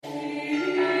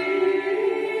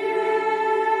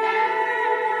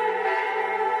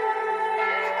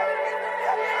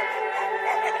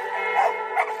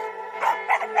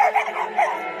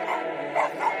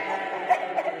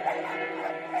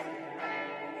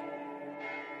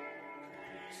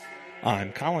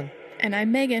I'm Colin, And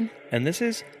I'm Megan. and this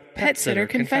is Pet Sitter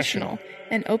Confessional,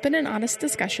 an open and honest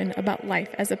discussion about life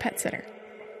as a pet sitter.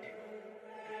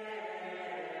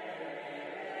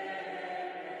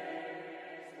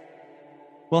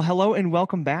 Well, hello and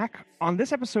welcome back. On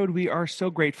this episode, we are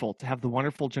so grateful to have the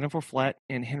wonderful Jennifer Flett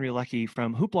and Henry Leckie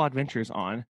from Hoopla Adventures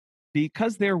on.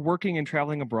 Because they're working and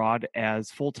traveling abroad as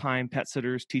full-time pet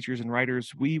sitters, teachers, and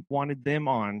writers, we wanted them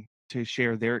on to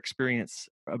share their experience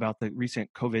about the recent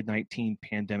COVID-19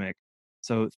 pandemic.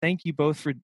 So thank you both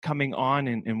for coming on,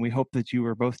 and we hope that you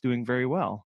are both doing very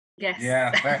well. Yes.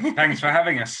 Yeah, thanks for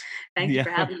having us. Thank you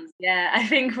for having us. Yeah, I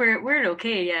think we're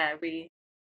okay. Yeah, we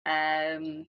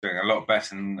doing a lot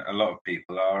better than a lot of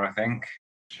people are, I think.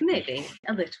 Maybe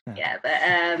a little, yeah,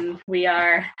 but we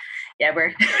are. Yeah,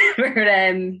 we're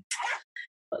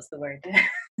what's the word?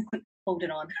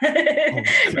 Holding on.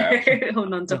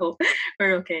 Holding on to hope.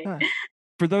 We're okay.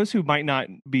 For those who might not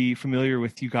be familiar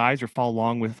with you guys or follow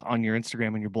along with on your Instagram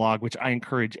and your blog, which I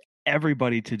encourage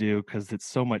everybody to do because it's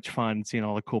so much fun seeing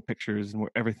all the cool pictures and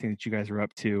everything that you guys are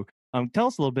up to. Tell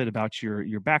us a little bit about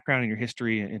your background and your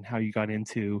history and how you got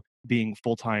into being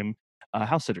full-time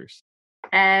house sitters.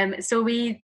 So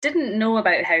we didn't know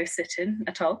about house sitting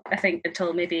at all, I think,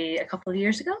 until maybe a couple of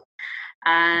years ago.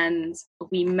 And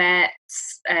we met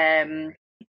a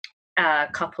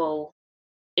couple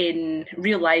in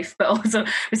real life, but also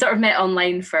we sort of met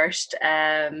online first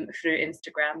through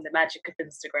Instagram, the magic of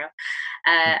Instagram.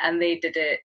 And they did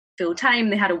it full time.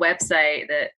 They had a website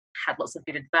that had lots of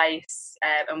good advice,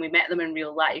 and we met them in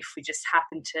real life. We just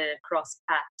happened to cross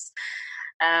paths.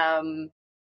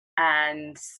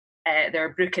 And they're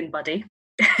a Brook and Buddy.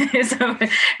 So,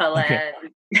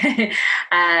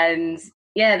 and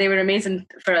yeah, they were amazing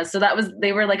for us. So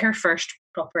they were like our first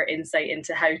proper insight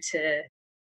into how to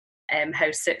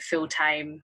house sit full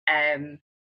time.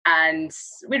 And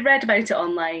we'd read about it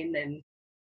online and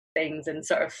things and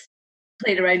sort of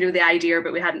played around with the idea,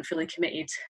 but we hadn't fully committed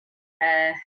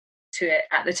to it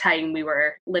at the time. We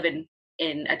were living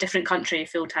in a different country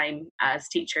full time as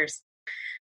teachers.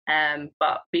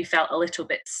 But we felt a little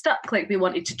bit stuck, like we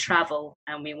wanted to travel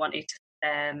and we wanted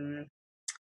to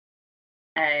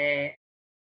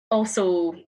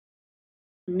also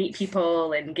meet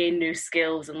people and gain new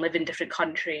skills and live in different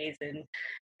countries. And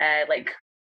like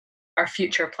our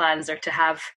future plans are to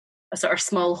have a sort of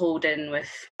small holding with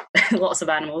lots of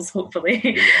animals,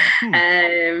 hopefully,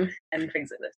 and things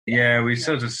like this. Yeah, we've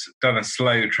sort of done a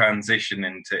slow transition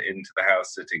into the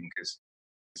house sitting because,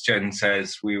 as Jen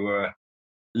says, we were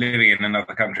living in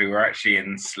another country. We're actually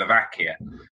in Slovakia,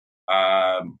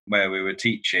 where we were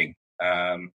teaching.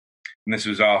 And this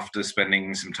was after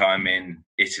spending some time in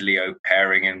Italy, au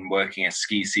pairing and working a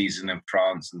ski season in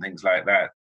France and things like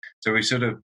that. So we've sort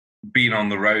of been on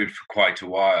the road for quite a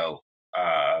while,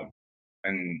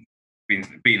 and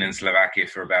been in Slovakia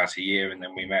for about a year. And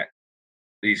then we met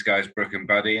these guys, Brook and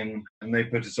Buddy, and they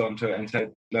put us onto it and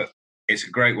said, look, it's a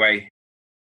great way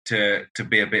to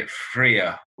be a bit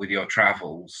freer with your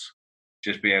travels,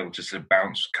 just be able to sort of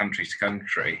bounce country to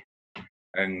country.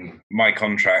 And my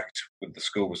contract with the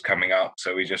school was coming up,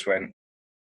 so we just went,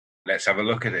 let's have a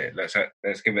look at it. Let's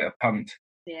give it a punt.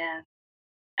 Yeah.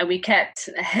 And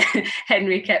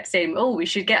Henry kept saying, oh, we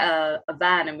should get a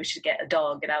van and we should get a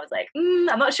dog. And I was like,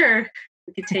 I'm not sure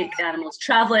we could take the animals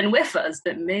traveling with us,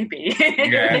 but maybe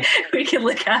we can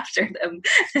look after them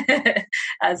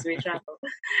as we travel.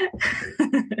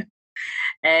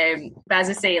 But as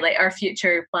I say, like our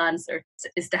future plans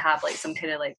is to have like some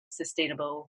kind of like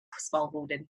sustainable small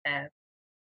holding,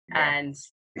 and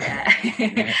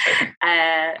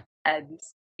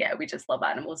we just love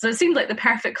animals. So it seemed like the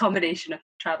perfect combination of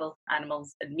travel,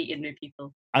 animals, and meeting new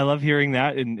people. I love hearing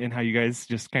that and how you guys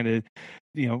just kind of,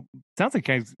 sounds like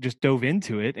you guys just dove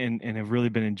into it and have really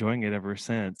been enjoying it ever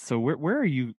since. So where are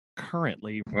you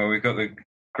currently? Well, we've got the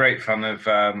great fun of,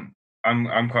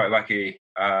 I'm quite lucky.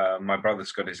 My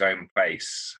brother's got his own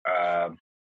place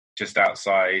just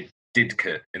outside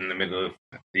Didcot in the middle of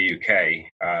the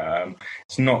UK.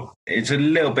 It's a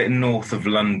little bit north of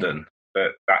London,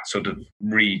 but that sort of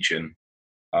region.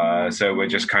 So we're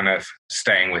just kind of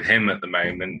staying with him at the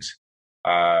moment.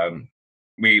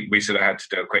 We sort of had to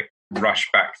do a quick rush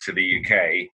back to the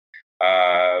UK,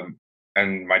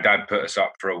 and my dad put us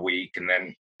up for a week, and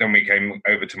then we came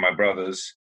over to my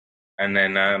brother's, and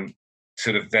then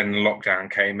then lockdown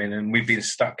came in, and we've been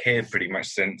stuck here pretty much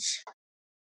since.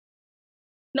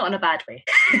 Not in a bad way.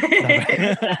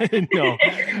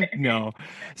 No.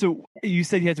 So you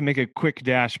said you had to make a quick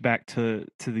dash back to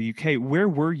the UK. Where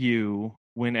were you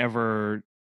whenever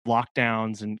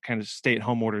lockdowns and kind of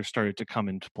stay-at-home orders started to come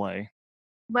into play?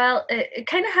 Well, it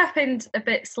kind of happened a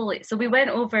bit slowly. So we went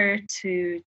over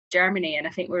to Germany, and I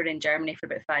think we were in Germany for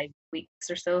about 5 weeks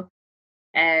or so.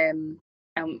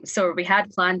 So we had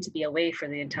planned to be away for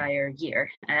the entire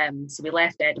year. So we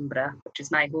left Edinburgh, which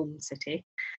is my home city,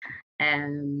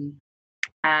 and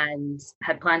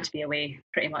had planned to be away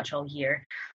pretty much all year.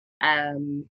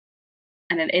 And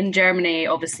then in Germany,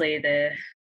 obviously they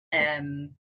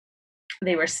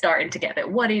were starting to get a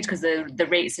bit worried because the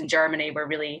rates in Germany were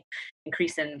really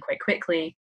increasing quite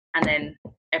quickly. And then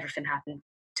everything happened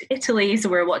to Italy. So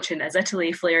we were watching as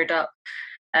Italy flared up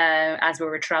as we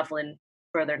were traveling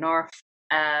further north.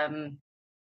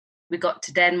 We got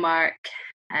to Denmark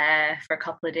for a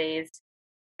couple of days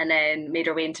and then made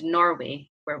our way into Norway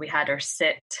where we had our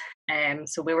sit.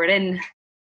 So we were in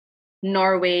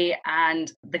Norway,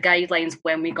 and the guidelines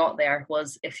when we got there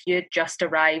was if you had just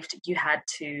arrived, you had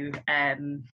to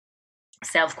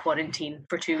self-quarantine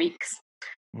for 2 weeks.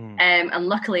 And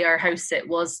luckily our house sit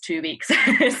was 2 weeks.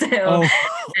 Oh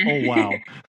wow.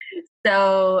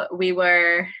 So we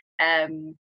were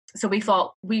so we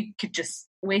thought we could just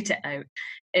wait it out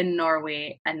in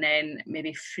Norway, and then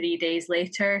maybe 3 days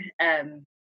later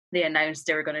they announced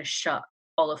they were going to shut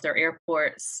all of their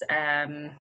airports,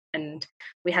 and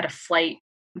we had a flight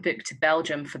booked to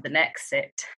Belgium for the next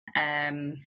sit,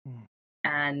 and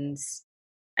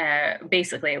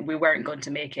basically we weren't going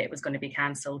to make it. It was going to be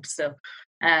cancelled. So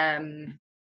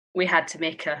we had to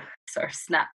make a sort of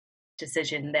snap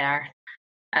decision there.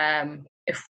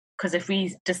 Because if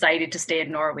we decided to stay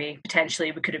in Norway,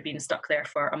 potentially we could have been stuck there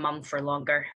for a month or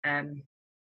longer. And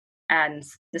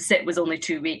the sit was only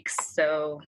 2 weeks.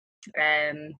 So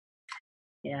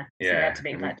so we had to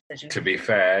make that decision. To be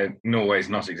fair, Norway's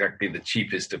not exactly the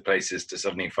cheapest of places to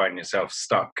suddenly find yourself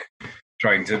stuck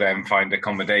trying to then find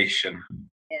accommodation.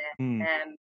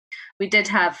 We did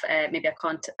have maybe a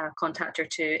contact or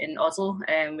two in Oslo,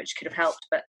 which could have helped,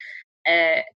 but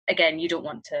again, you don't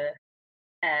want to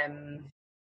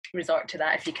resort to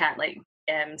that if you can't.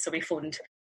 So we phoned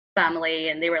family,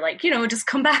 and they were like, just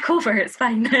come back over, it's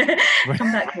fine.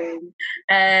 Come back home.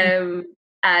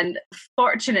 And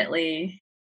fortunately,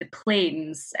 the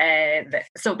planes.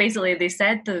 So basically, they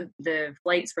said the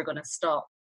flights were going to stop,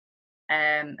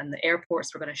 and the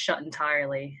airports were going to shut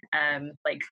entirely.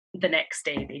 The next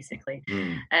day, basically.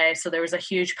 So there was a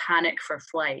huge panic for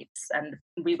flights, and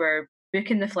we were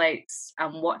booking the flights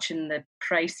and watching the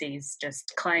prices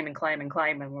just climb and climb and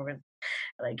climb, and we were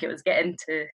like, it was getting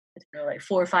to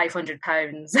 £400 or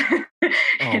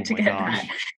 £500 to get back.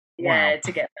 Wow.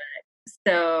 To get back.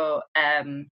 So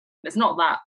it's not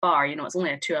that far, it's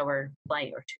only a 2-hour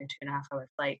flight or 2.5 hour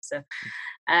flight. So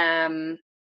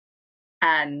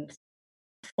and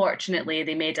fortunately,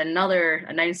 they made another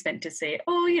announcement to say,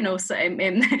 so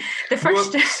the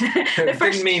first...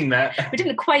 didn't mean that. We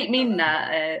didn't quite mean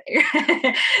that.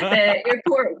 The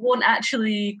airport won't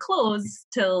actually close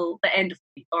till the end of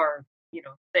the week, or,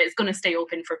 it's going to stay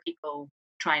open for people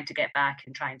trying to get back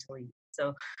and trying to leave.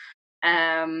 So,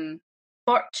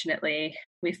 fortunately,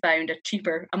 we found a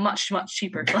much, much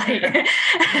cheaper flight.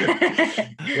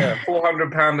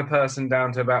 £400 a person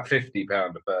down to about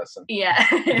 £50 a person. Yeah.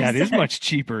 That is much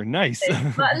cheaper. Nice.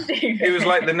 It was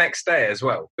like the next day as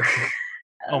well.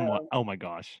 Oh my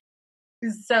gosh.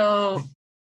 So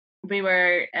we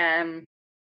were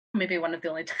maybe one of the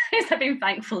only times I've been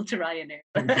thankful to Ryanair.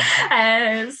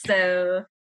 So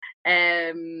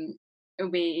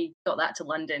we got that to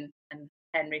London, and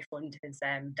Henry phoned his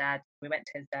dad. We went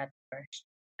to his dad first,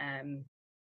 and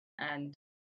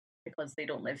because they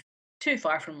don't live too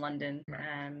far from London,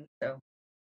 so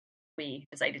we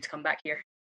decided to come back here.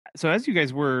 So as you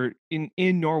guys were in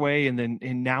Norway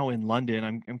and now in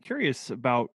London, I'm curious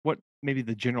about what maybe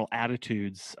the general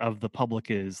attitudes of the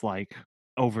public is like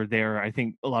over there. I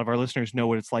think a lot of our listeners know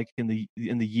what it's like in the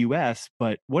US,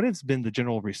 but what has been the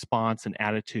general response and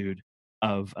attitude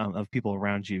of people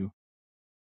around you?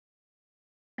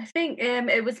 I think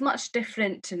it was much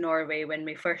different to Norway when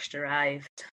we first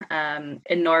arrived.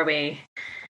 In Norway,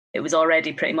 it was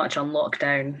already pretty much on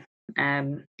lockdown.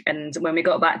 And when we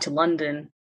got back to London,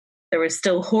 there were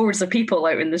still hordes of people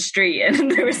out in the street,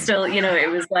 and there was still, it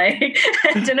was like,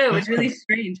 I don't know, it was really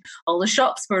strange. All the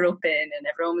shops were open and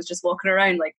everyone was just walking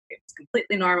around like it was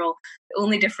completely normal. The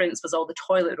only difference was all the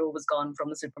toilet roll was gone from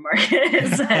the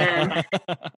supermarkets.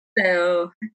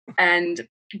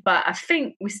 But I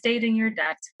think we stayed in your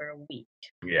dad's for a week.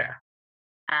 Yeah.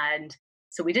 And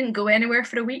so we didn't go anywhere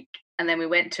for a week. And then we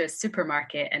went to a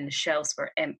supermarket and the shelves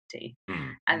were empty.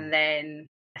 And then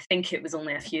I think it was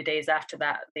only a few days after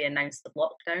that they announced the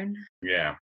lockdown.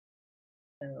 Yeah.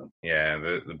 So. Yeah,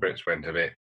 the Brits went a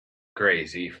bit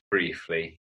crazy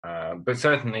briefly. But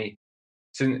certainly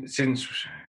since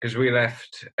because we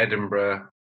left Edinburgh,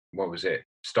 what was it?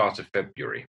 Start of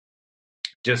February,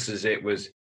 just as it was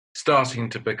starting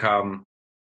to become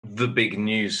the big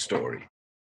news story.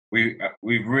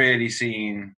 We've really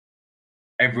seen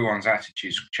everyone's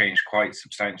attitudes change quite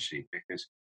substantially, because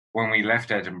when we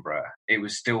left Edinburgh, it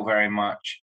was still very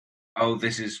much, oh,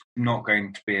 this is not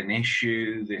going to be an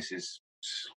issue. This is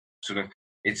sort of,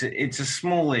 it's a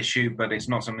small issue, but it's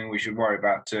not something we should worry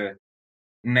about. To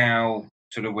now,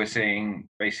 sort of, we're seeing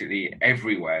basically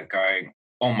everywhere going,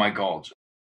 oh my God,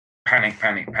 panic,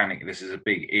 panic, panic. This is a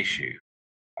big issue.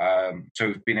 So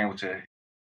we've been able to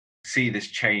see this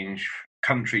change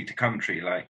country to country.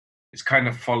 Like, it's kind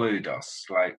of followed us.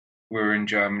 Like, we were in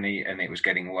Germany and it was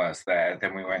getting worse there.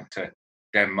 Then we went to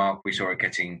Denmark. We saw it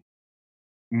getting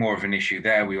more of an issue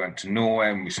there. We went to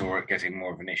Norway and we saw it getting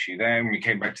more of an issue there. And we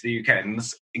came back to the UK and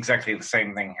exactly the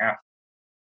same thing happened.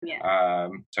 Yeah.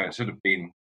 So it's sort of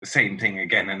been the same thing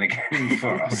again and again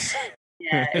for us.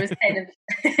 Yeah, it was kind of,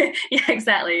 yeah,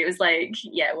 exactly. It was like,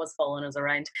 yeah, it was following us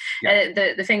around. Yeah.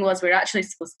 The thing was, we're actually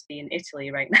supposed to be in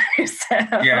Italy right now. So.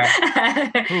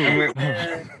 Yeah.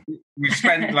 And we've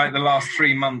spent like the last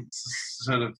 3 months,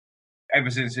 sort of, ever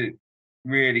since it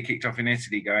really kicked off in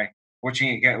Italy, watching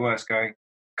it get worse,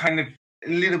 kind of a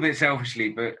little bit selfishly,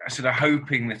 but sort of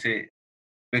hoping that it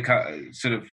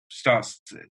sort of starts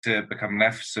to become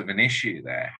less of an issue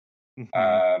there.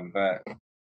 Mm-hmm. But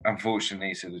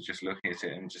unfortunately, sort of just looking at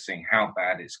it and just seeing how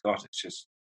bad it's got, it's just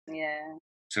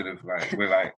sort of like, we're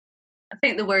like, I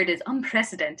think the word is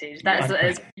unprecedented. That's what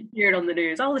is heard on the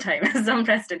news all the time. It's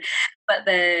unprecedented. But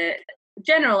the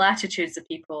general attitudes of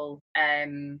people,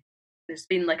 there's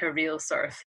been like a real sort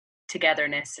of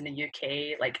togetherness in the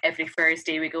UK. Like, every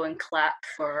Thursday we go and clap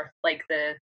for like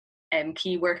the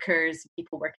key workers,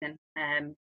 people working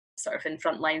in sort of in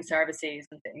frontline services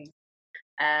and things.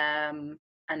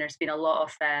 And there's been a lot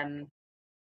of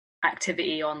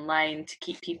activity online to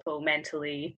keep people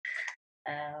mentally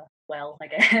well, I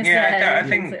guess. Yeah, I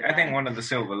think one of the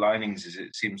silver linings is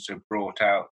it seems to have brought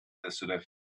out the sort of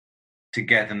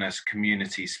togetherness,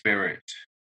 community spirit.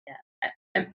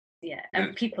 Yeah,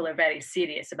 and people are very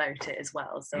serious about it as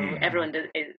well. So everyone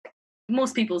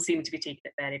most people seem to be taking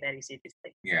it very, very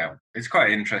seriously. Yeah, it's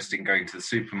quite interesting going to the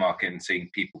supermarket and seeing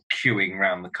people queuing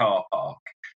around the car park.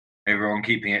 Everyone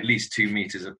keeping at least 2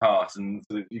 meters apart, and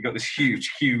you've got this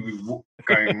huge queue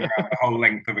going around the whole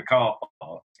length of a car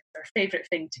park. Our favourite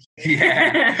thing to do.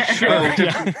 Yeah, sure.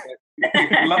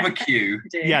 Love a queue.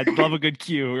 Yeah, love a good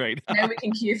queue, right? Now we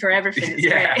can queue for everything.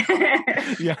 Yeah.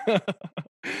 Great. Yeah.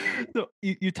 So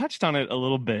you touched on it a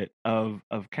little bit of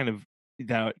kind of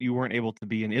that you weren't able to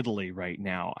be in Italy right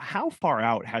now. How far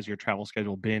out has your travel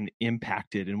schedule been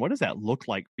impacted, and what does that look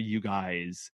like for you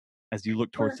guys as you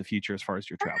look towards the future as far as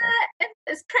your travel?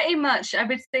 It's pretty much, I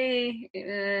would say,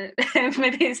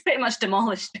 maybe it's pretty much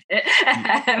demolished it.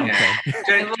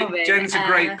 Jen's a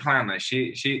great planner.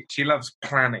 She loves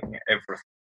planning everything.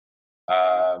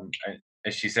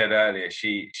 As she said earlier,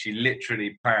 she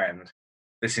literally planned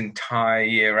this entire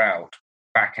year out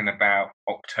back in about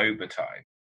October time.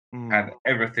 Had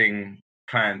everything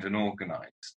planned and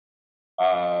organised.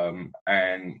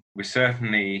 And we're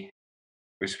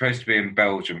supposed to be in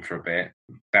Belgium for a bit.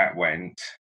 That went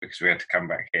because we had to come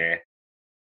back here.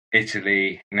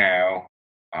 Italy now.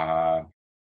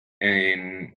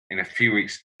 In a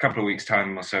couple of weeks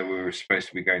time or so, we were supposed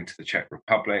to be going to the Czech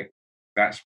Republic.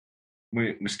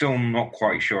 We're still not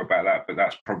quite sure about that, but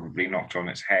that's probably knocked on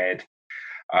its head.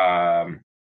 And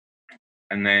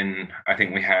then I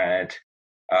think we had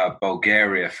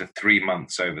Bulgaria for 3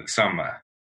 months over the summer,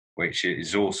 which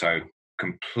is also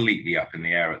completely up in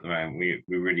the air at the moment. We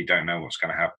really don't know what's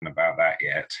going to happen about that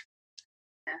yet.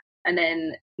 Yeah. And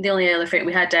then the only other thing,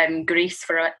 we had Greece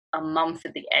for a month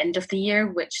at the end of the year,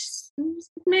 which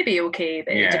may be okay,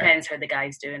 but it depends how the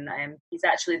guy's doing. He's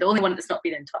actually the only one that's not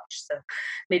been in touch, so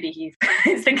maybe he's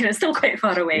thinking it's still quite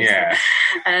far away. Yeah.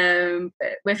 So,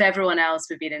 but with everyone else,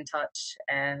 we've been in touch.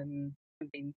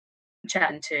 We've been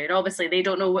chatting to, and obviously they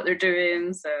don't know what they're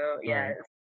doing, so Right.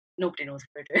 Nobody knows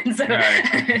what they're doing, so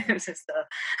it's just a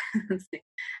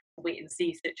wait and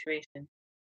see situation.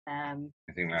 I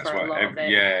think that's why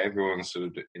everyone's sort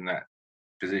of in that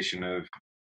position of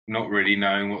not really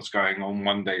knowing what's going on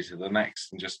one day to the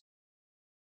next and just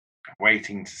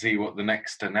waiting to see what the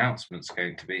next announcement's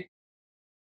going to be.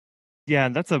 Yeah,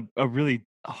 and that's a really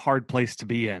hard place to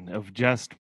be in, of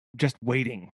just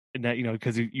waiting, and that,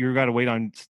 because you've got to wait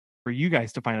on for you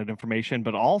guys to find out information,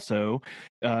 but also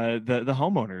the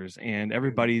homeowners and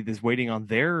everybody that's waiting on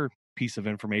their piece of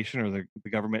information or the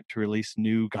government to release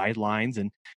new guidelines,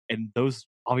 and those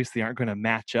obviously aren't going to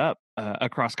match up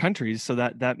across countries, so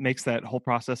that makes that whole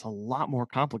process a lot more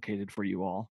complicated for you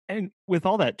all. And with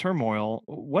all that turmoil,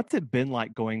 what's it been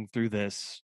like going through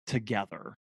this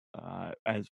together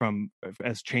as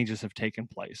changes have taken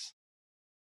place?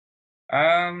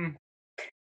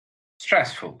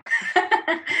 Stressful.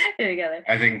 Together.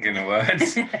 I think, in a word.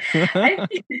 I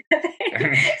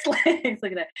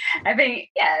think,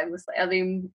 yeah, it was. I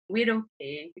mean, we're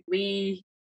okay. We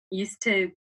used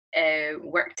to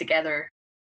work together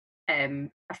a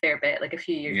fair bit, like a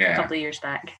couple of years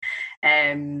back.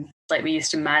 Like we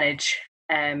used to manage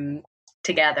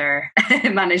together,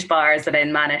 manage bars, and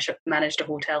then managed a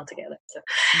hotel together.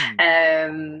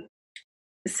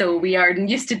 So we are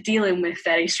used to dealing with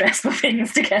very stressful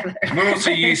things together. We're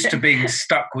also used to being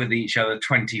stuck with each other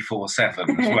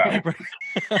 24/7 as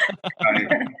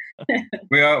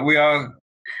well. We are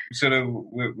sort of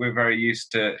we're very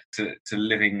used to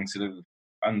living sort of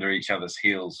under each other's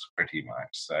heels pretty much.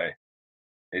 So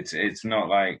it's not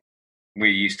like we're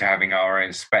used to having our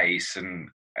own space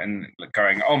and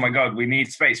going, oh my God, we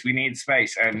need space,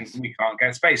 and we can't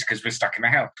get space because we're stuck in a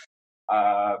house.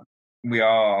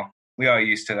 We are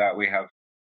used to that. We have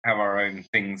our own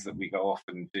things that we go off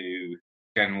and do.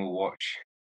 Jen will watch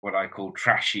what I call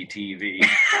trashy TV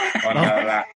on her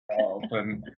laptop,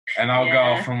 and I'll go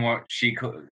off and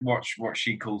watch what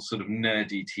she calls sort of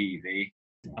nerdy TV.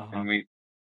 And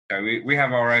we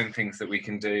have our own things that we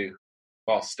can do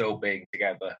while still being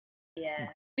together.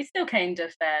 Yeah, we still kind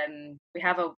of we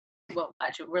have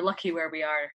actually we're lucky where we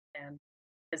are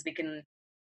because we can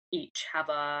each have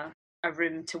a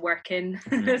room to work in.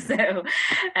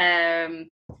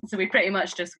 So we pretty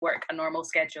much just work a normal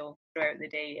schedule throughout the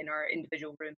day in our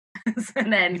individual rooms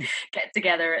and then get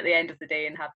together at the end of the day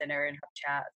and have dinner and have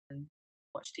chats and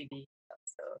watch TV.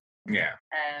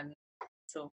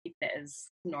 So keep it as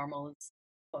normal as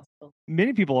possible.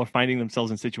 Many people are finding themselves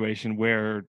in a situation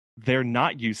where they're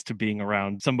not used to being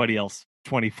around somebody else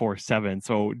 24/7.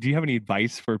 So do you have any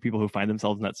advice for people who find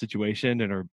themselves in that situation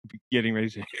and are getting ready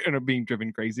to and are being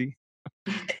driven crazy?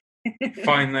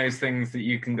 Find those things that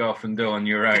you can go off and do on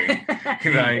your own.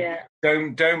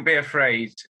 Don't be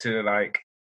afraid to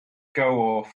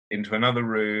go off into another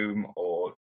room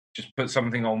or just put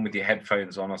something on with your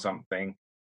headphones on or something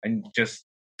and just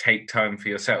take time for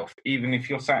yourself. Even if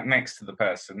you're sat next to the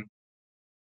person,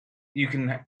 you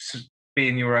can be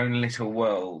in your own little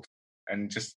world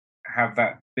and just have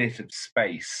that bit of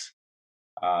space,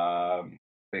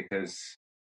 because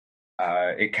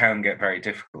it can get very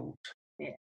difficult.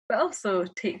 But also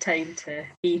take time to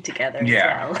be together as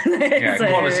well. So,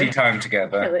 quality time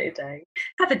together.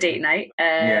 Have a date night.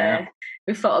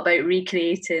 We've thought about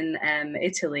recreating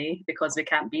Italy because we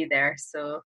can't be there.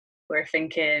 So we're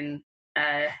thinking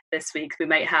this week we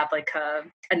might have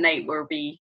a night where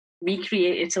we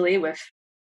recreate Italy with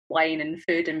wine and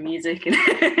food and music and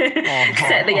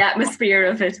set the atmosphere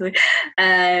of Italy.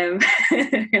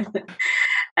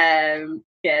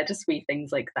 Just wee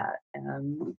things like that.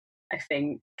 I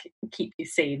think keep you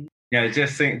sane. Yeah,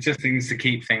 just things to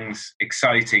keep things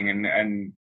exciting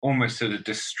and almost sort of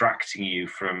distracting you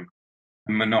from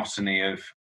the monotony of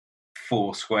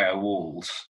 4 square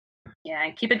walls. Yeah,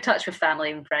 and keep in touch with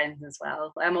family and friends as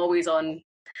well. I'm always on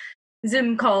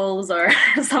Zoom calls or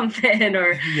something,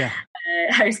 or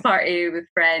house party with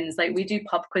friends. We do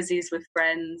pub quizzes with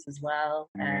friends as well.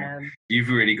 You've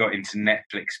really got into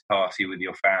Netflix party with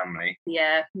your family.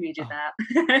 Yeah, we do that.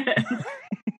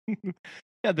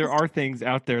 Yeah, there are things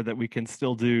out there that we can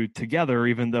still do together,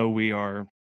 even though we are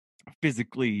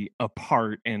physically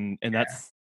apart. And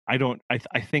that's, I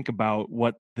think about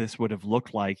what this would have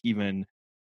looked like even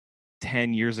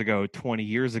 10 years ago, 20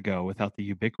 years ago, without the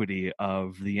ubiquity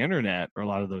of the internet or a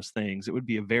lot of those things. It would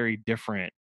be a very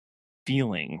different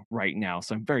feeling right now.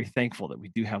 So I'm very thankful that we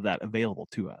do have that available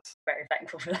to us. Very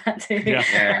thankful for that too.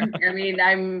 Yeah. I mean,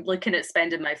 I'm looking at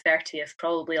spending my 30th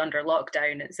probably under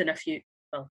lockdown. It's in a few,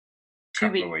 2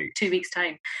 weeks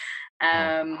time.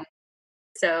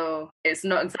 So it's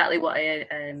not exactly what I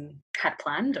had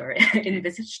planned or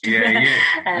envisaged. Yeah,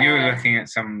 you were looking at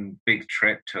some big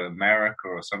trip to America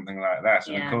or something like that.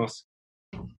 And of course,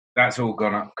 that's all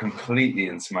gone up completely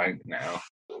in smoke now.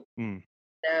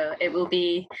 So it will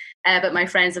be, but my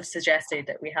friends have suggested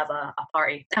that we have a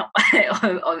party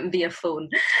via phone.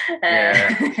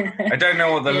 I don't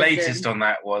know what the latest on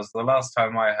that was. The last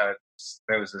time I heard,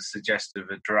 there was a suggestion of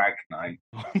a drag night.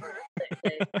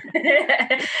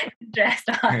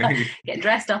 Getting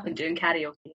dressed up and doing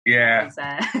karaoke. Yeah.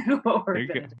 What we're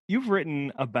gonna do. You've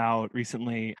written about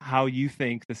recently how you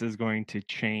think this is going to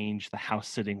change the house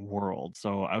sitting world.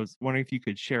 So I was wondering if you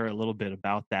could share a little bit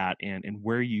about that and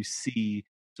where you see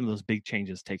some of those big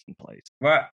changes taking place.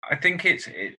 Well, I think it's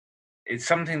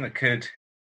something that could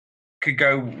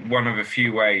go one of a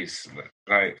few ways.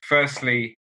 Like,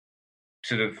 firstly,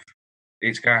 sort of,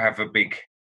 it's going to have a big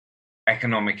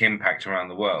economic impact around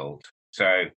the world.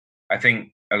 So I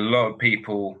think a lot of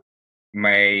people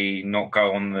may not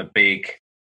go on the big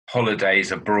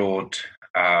holidays abroad,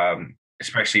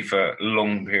 especially for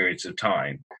long periods of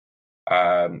time.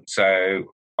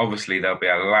 So obviously there'll be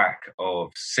a lack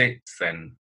of sits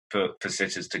then for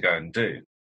sitters to go and do.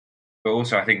 But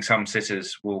also I think some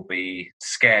sitters will be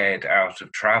scared out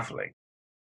of traveling.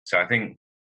 So I think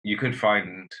you could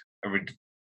find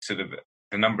sort of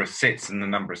the number of sits and the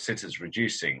number of sitters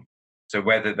reducing. So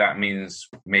whether that means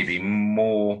maybe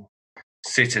more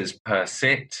sitters per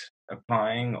sit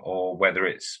applying, or whether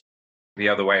it's the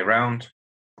other way around,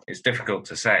 it's difficult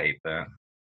to say. But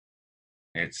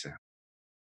it's. Do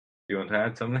you want to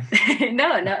add something?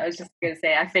 No. I was just going to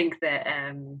say, I think that,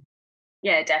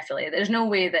 yeah, definitely. There's no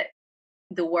way that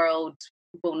the world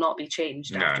will not be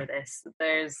changed after this.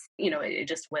 There's, it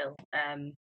just will.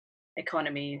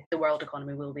 The world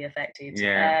economy will be affected.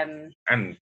 Yeah,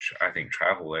 and I think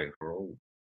travel overall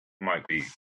might be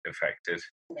affected.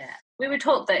 Yeah, we would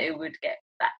hope that it would get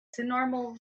back to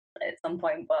normal at some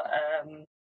point, but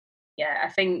yeah, I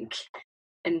think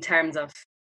in terms of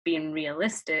being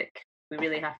realistic, we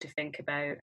really have to think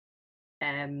about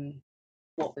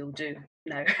what we'll do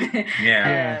now.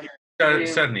 Yeah,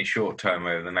 certainly short term,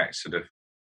 over the next sort of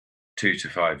 2 to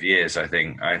 5 years, I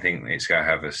think it's going to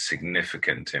have a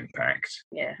significant impact.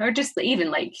 Yeah, or just even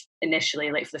like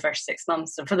initially, like for the first 6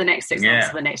 months, or for the next 6 months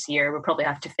of the next year, we'll probably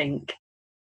have to think.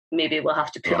 Maybe we'll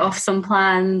have to put off some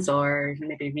plans, or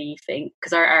maybe rethink,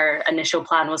 because our initial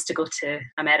plan was to go to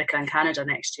America and Canada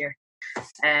next year.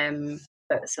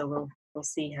 But so we'll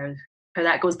see how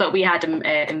that goes. But we had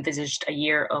envisaged a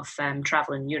year of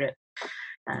travel in Europe.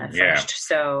 First,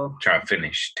 so try to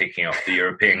finish ticking off the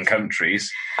European countries.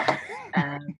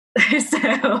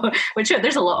 So, which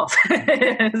there's a lot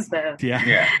of. So,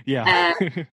 yeah.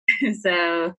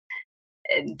 So,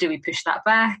 do we push that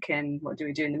back, and what do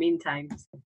we do in the meantime?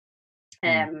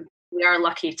 We are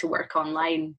lucky to work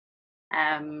online,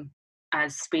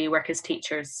 as we work as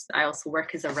teachers. I also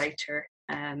work as a writer,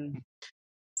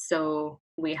 so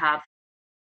we have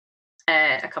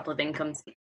a couple of incomes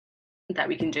that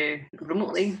we can do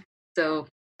remotely. So,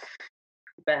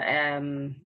 but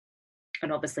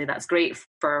and obviously that's great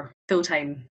for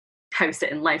full-time house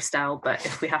sitting lifestyle. But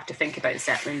if we have to think about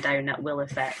settling down, that will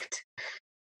affect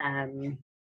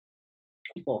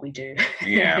what we do.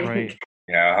 Yeah, right.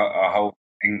 Yeah, our whole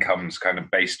income's kind of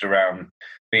based around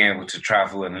being able to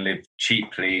travel and live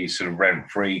cheaply, sort of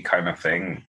rent-free kind of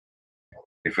thing.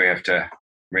 If we have to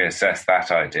reassess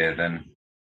that idea, then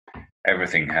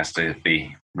everything has to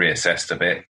be reassessed a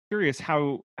bit. Curious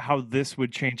how this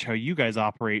would change how you guys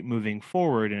operate moving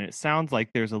forward, and it sounds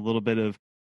like there's a little bit of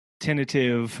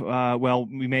tentative. Well,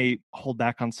 we may hold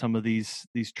back on some of these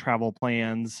travel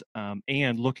plans,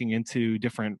 and looking into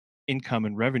different income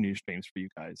and revenue streams for you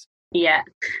guys. Yeah,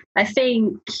 I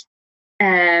think.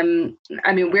 I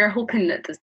mean, we're hoping that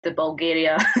the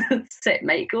Bulgaria sit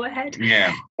might go ahead.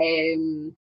 Yeah.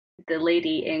 The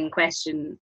lady in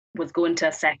question was going to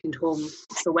a second home,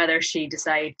 so whether she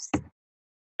decides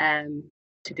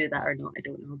to do that or not, I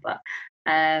don't know. But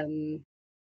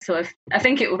so I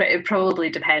think it probably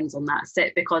depends on that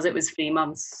sit, because it was 3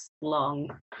 months long,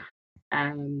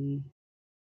 and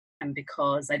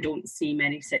because I don't see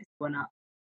many sits going up,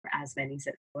 or as many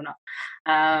sits going up.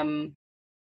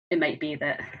 It might be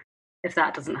that if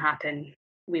that doesn't happen,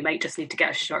 we might just need to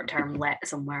get a short-term let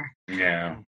somewhere.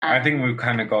 Yeah, I think we've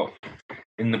kind of got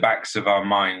in the backs of our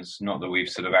minds, not that we've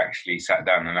sort of actually sat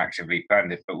down and actively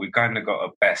planned it, but we've kind of got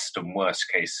a best and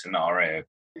worst case scenario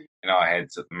in our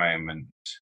heads at the moment.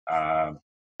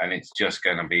 And it's just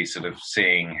going to be sort of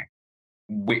seeing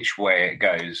which way it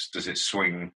goes. Does it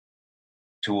swing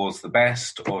towards the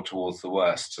best or towards the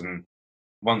worst? And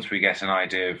once we get an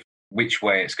idea of which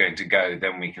way it's going to go,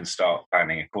 then we can start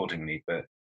planning accordingly. But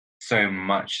so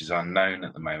much is unknown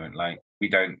at the moment. Like, we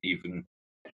don't even.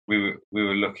 We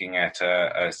were looking at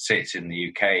a sit in the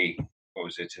UK. What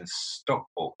was it, in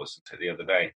Stockport? Wasn't it the other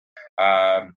day?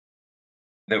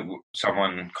 That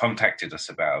someone contacted us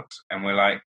about, and we're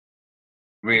like,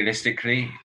 realistically,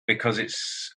 because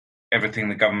it's everything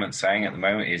the government's saying at the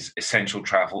moment is essential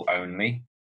travel only.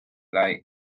 Like,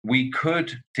 we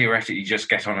could theoretically just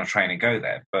get on a train and go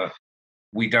there, but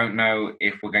we don't know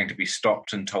if we're going to be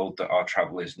stopped and told that our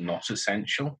travel is not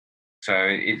essential.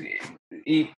 So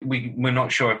we're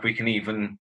not sure if we can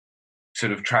even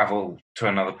sort of travel to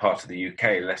another part of the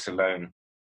UK, let alone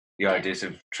the ideas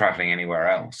of traveling anywhere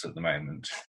else at the moment.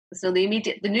 So the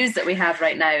news that we have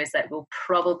right now is that we'll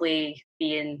probably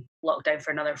be in lockdown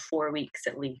for another 4 weeks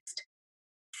at least.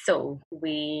 So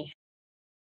we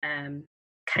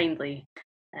kindly,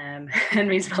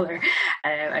 Henry's brother,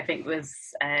 I think was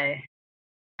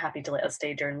happy to let us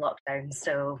stay during lockdown.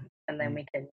 So, and then we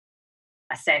can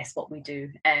assess what we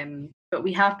do. But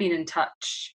we have been in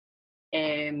touch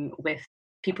with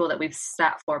people that we've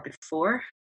sat for before.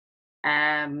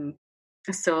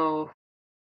 So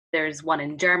there's one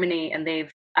in Germany, and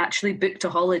they've actually booked a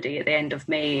holiday at the end of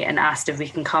May and asked if we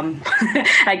can come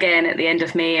again at the end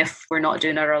of May if we're not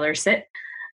doing our other sit.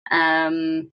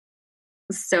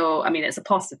 So, I mean, it's a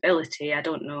possibility. I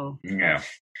don't know. Yeah.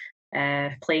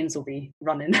 Planes will be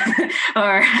running,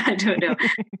 or I don't know.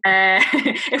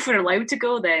 If we're allowed to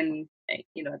go, then I'd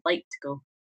like to go.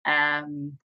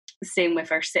 Same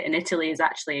with our sit in Italy. Is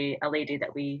actually a lady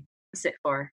that we sit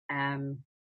for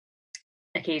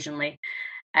occasionally,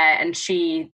 and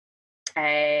she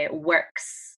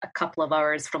works a couple of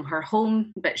hours from her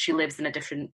home, but she lives in a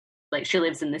different, she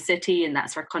lives in the city, and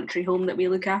that's her country home that we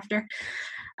look after.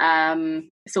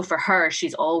 So for her,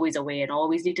 she's always away and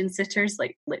always needing sitters,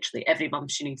 like literally every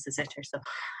month she needs a sitter. So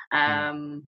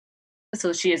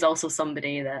so she is also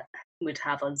somebody that would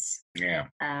have us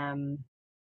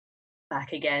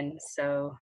back again.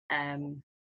 So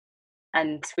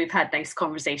and we've had nice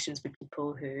conversations with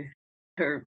people who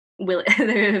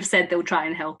have said they'll try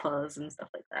and help us and stuff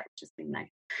like that, which has been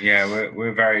nice. Yeah,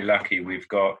 we're very lucky. We've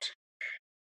got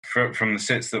from the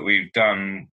sits that we've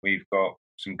done, we've got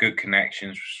some good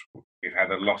connections. We've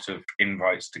had a lot of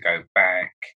invites to go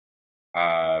back.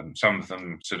 Some of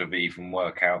them sort of even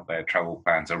work out their travel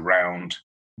plans around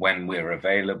when we're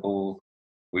available.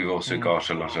 We've also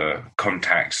got a lot of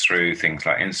contacts through things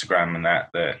like Instagram and that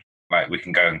like we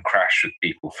can go and crash with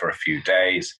people for a few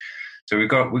days. So we've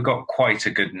got quite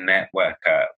a good network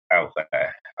out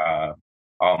there.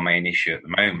 Our main issue at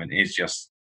the moment is just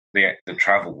the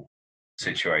travel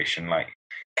situation. Like,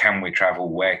 can we travel?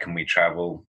 Where can we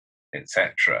travel?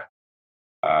 Etc.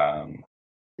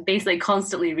 Basically,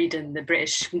 constantly reading the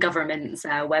British government's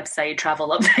website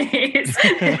travel updates.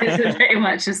 It's very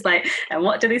much just like, and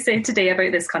what do they say today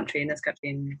about this country and this country?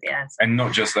 And and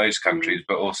not just those countries,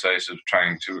 but also sort of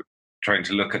trying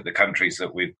to look at the countries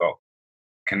that we've got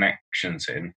connections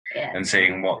in and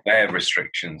seeing what their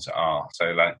restrictions are.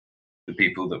 So, like the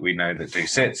people that we know that do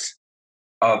sits,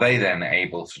 are they then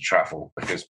able to travel?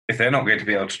 Because if they're not going to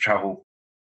be able to travel,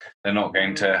 they're not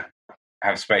going to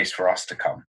have space for us to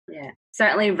come. Yeah,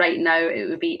 certainly right now it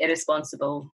would be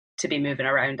irresponsible to be moving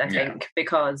around, I think,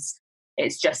 because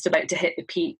it's just about to hit the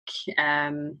peak.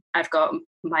 I've got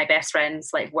my best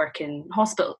friends like work in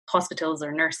hospitals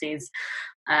or nurses.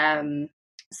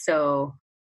 So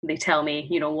they tell me,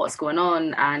 what's going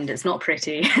on, and it's not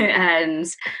pretty, and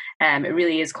it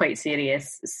really is quite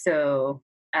serious. So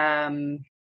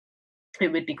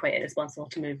it would be quite irresponsible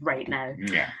to move right now.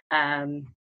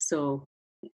 So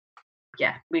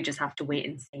we just have to wait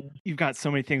and see. You've got so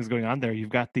many things going on there. You've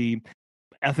got the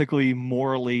ethically,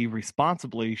 morally,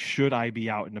 responsibly, should I be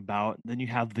out and about? Then you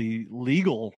have the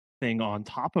legal thing on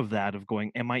top of that of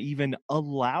going, am I even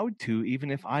allowed to,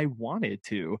 even if I wanted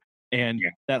to? And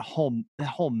that whole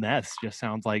mess just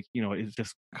sounds like, it's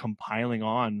just compiling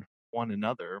on one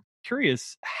another.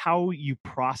 Curious how you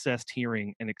processed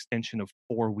hearing an extension of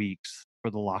 4 weeks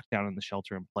for the lockdown and the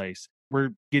shelter in place. We're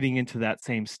getting into that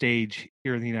same stage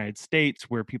here in the United States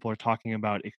where people are talking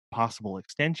about possible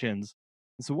extensions.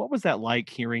 And so what was that like,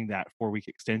 hearing that 4-week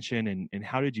extension, and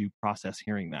how did you process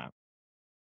hearing that?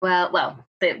 Well,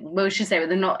 we should say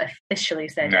they're not officially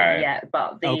said it yet,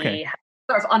 but they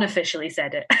sort of unofficially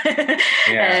said it.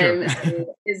 So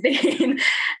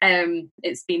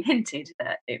it's been hinted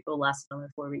that it will last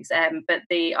another 4 weeks, but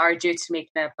they are due to make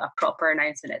a proper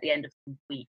announcement at the end of the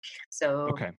week.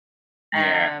 So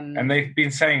and they've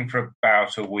been saying for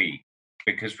about a week,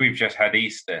 because we've just had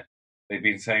Easter. They've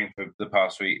been saying for the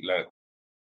past week, look,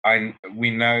 we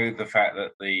know the fact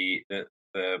that the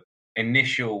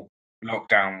initial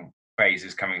lockdown phase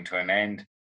is coming to an end,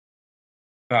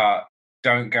 but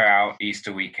don't go out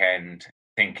Easter weekend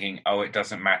thinking, it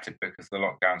doesn't matter because the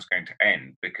lockdown's going to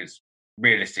end, because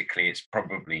realistically it's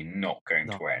probably not going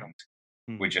to end.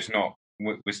 We're just not,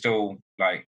 we're still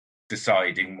like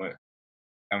deciding,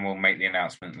 and we'll make the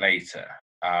announcement later.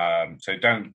 So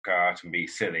don't go out and be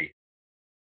silly.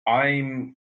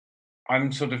 I'm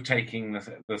I'm sort of taking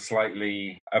the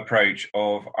slightly approach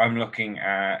of I'm looking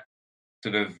at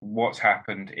sort of what's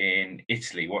happened in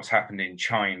Italy, what's happened in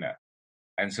China,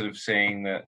 and sort of seeing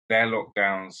that their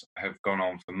lockdowns have gone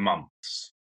on for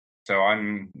months. So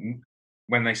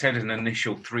when they said an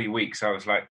initial 3 weeks, I was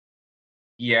like,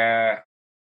 yeah,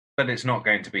 but it's not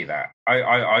going to be that.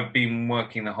 I've been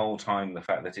working the whole time the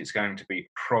fact that it's going to be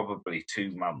probably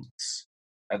 2 months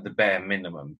at the bare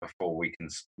minimum before we can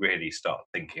really start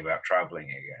thinking about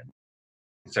traveling again.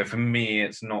 So for me,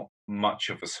 it's not much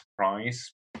of a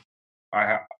surprise.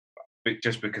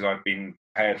 Just because I've been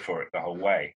prepared for it the whole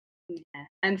way. Yeah.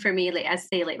 And for me, like I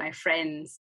say, like my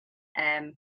friends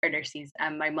are nurses,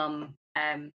 and my mum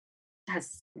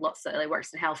has lots of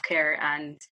works in healthcare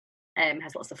and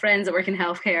has lots of friends that work in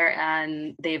healthcare,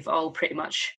 and they've all pretty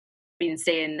much been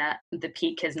saying that the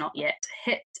peak has not yet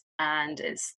hit, and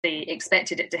they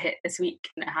expected it to hit this week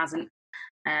and it hasn't,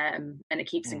 and it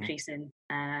keeps increasing.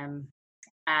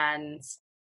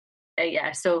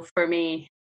 So for me,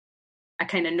 I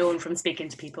kind of known from speaking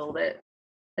to people that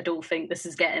I don't think this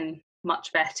is getting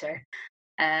much better.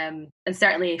 And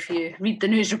certainly if you read the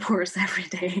news reports every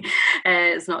day,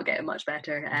 it's not getting much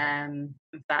better. In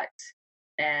fact,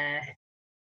 the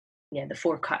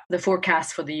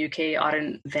forecasts for the UK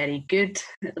aren't very good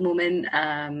at the moment.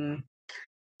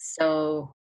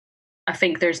 So I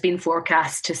think there's been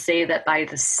forecasts to say that by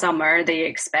the summer they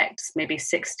expect maybe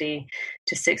 60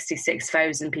 to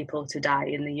 66,000 people to die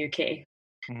in the UK.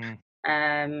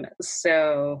 I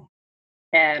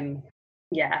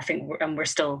think we're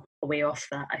still a way off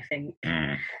that, I think.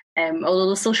 Although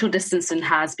the social distancing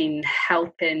has been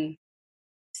helping,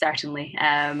 certainly,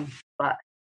 but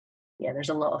yeah, there's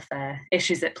a lot of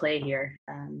issues at play here.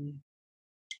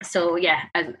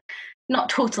 Not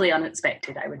totally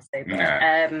unexpected, I would say,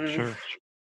 but sure.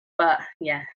 But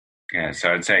yeah. Yeah,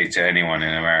 so I'd say to anyone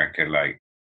in America, like,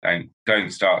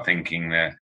 don't start thinking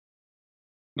that,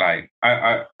 like,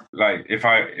 I like if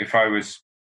I was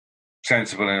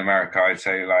sensible in America, I'd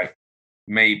say like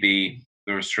maybe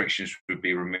the restrictions would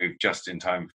be removed just in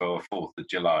time for 4th of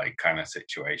July kind of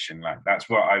situation. Like that's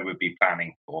what I would be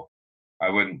planning for. I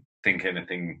wouldn't think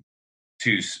anything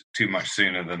too much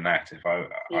sooner than that if I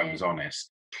was honest.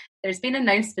 There's been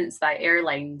announcements by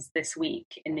airlines this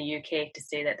week in the UK to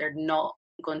say that they're not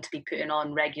going to be putting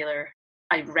on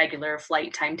a regular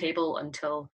flight timetable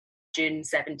until June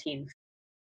 17th.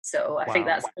 So I think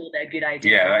that's probably a good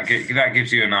idea. Yeah, that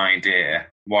gives you an idea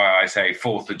why I say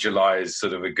 4th of July is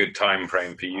sort of a good time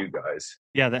frame for you guys.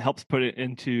 Yeah, that helps put it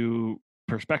into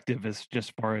perspective as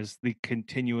just far as the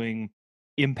continuing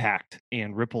impact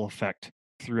and ripple effect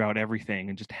throughout everything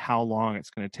and just how long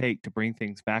it's going to take to bring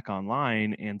things back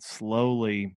online and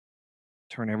slowly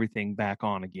turn everything back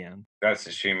on again. That's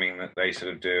assuming that they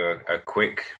sort of do a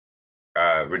quick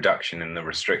reduction in the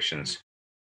restrictions.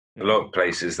 A lot of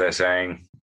places they're saying,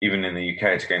 even in the UK,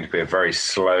 it's going to be a very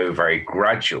slow, very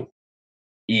gradual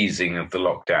easing of the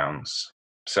lockdowns.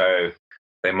 So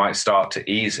they might start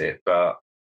to ease it, but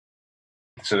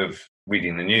sort of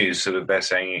reading the news, sort of they're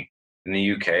saying in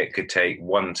the UK, it could take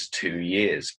 1 to 2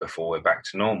 years before we're back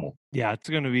to normal. Yeah, it's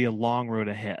going to be a long road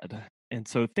ahead. And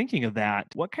so thinking of that,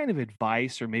 what kind of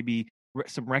advice or maybe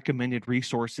some recommended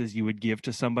resources you would give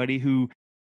to somebody who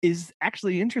is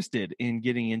actually interested in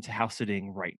getting into house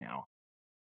sitting right now?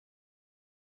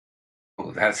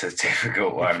 Oh, that's a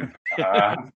difficult one.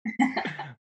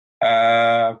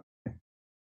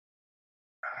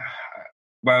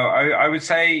 Well, I would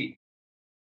say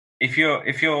if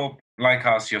you're like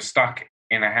us, you're stuck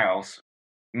in a house,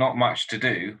 not much to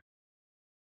do.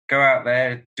 Go out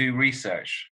there, do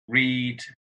research, read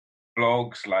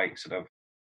blogs like sort of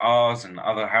ours and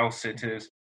other house sitters,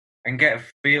 and get a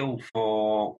feel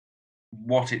for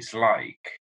what it's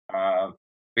like.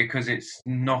 Because it's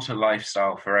not a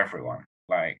lifestyle for everyone.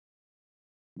 Like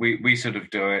we sort of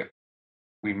do it.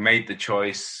 We made the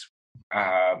choice.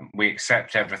 We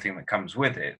accept everything that comes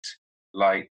with it,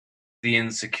 like the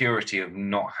insecurity of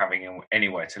not having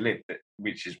anywhere to live,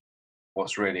 which is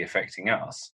what's really affecting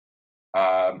us.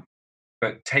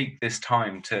 But take this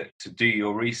time to do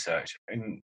your research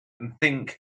and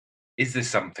think: is this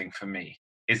something for me?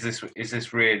 Is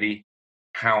this really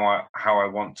how I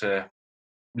want to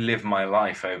live my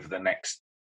life over the next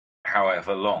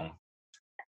however long?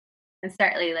 And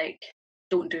certainly, like,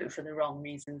 don't do it for the wrong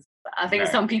reasons. But I think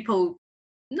some people,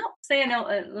 not saying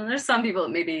there's some people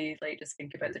that maybe like just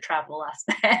think about the travel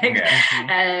aspect,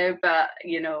 but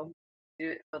do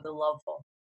it for the love of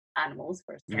animals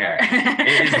first. Yeah,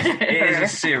 it is a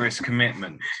serious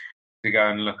commitment to go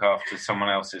and look after someone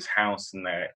else's house and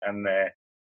their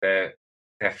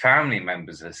they're family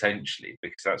members essentially,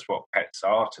 because that's what pets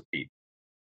are to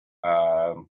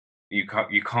people. You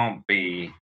can't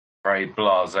be very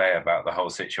blasé about the whole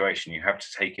situation. You have to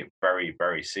take it very,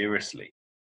 very seriously.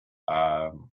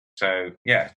 So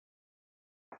yeah.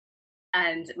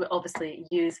 And we obviously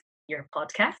use your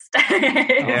podcast.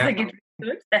 It's a good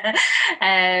resource.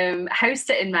 House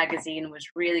Sitting magazine was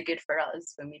really good for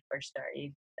us when we first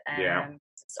started.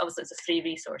 Obviously it's a free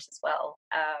resource as well.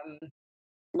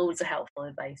 Loads of helpful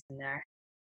advice in there.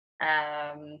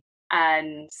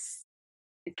 And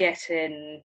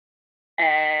getting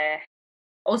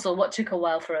also what took a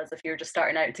while for us, if you're just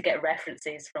starting out, to get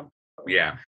references from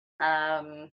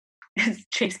people.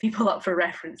 Chase people up for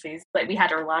references. Like we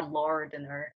had our landlord and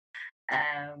our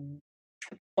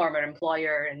former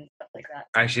employer and stuff like that.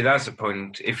 Actually, that's a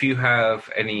point. If you have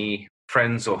any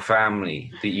friends or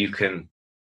family that you can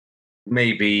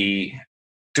maybe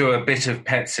do a bit of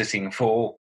pet sitting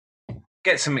for,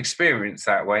 get some experience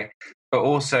that way. But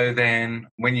also then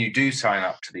when you do sign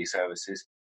up to these services,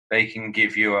 they can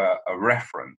give you a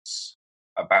reference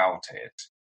about it.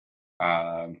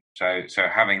 So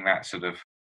having that sort of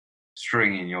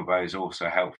string in your bow is also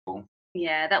helpful.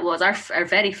 Yeah, that was our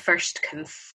very first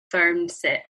confirmed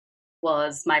sit.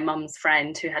 Was my mum's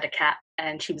friend who had a cat,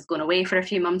 and she was going away for a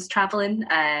few months travelling,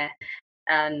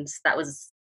 and that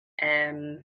was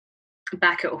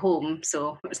back at home,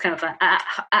 so it was kind of a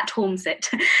at home sit,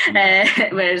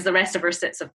 whereas the rest of her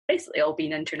sits have basically all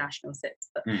been international sits.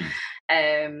 But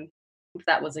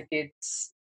that was a good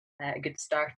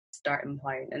starting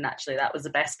point, and actually that was the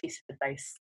best piece of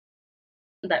advice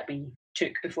that we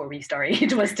took before we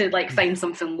started, was to like find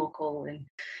something local and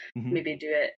maybe do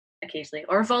it occasionally,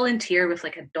 or volunteer with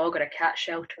like a dog or a cat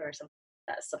shelter or something.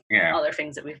 That's some other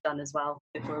things that we've done as well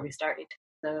before we started.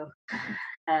 So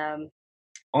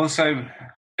also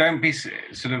don't be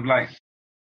sort of like,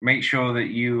 make sure that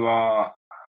you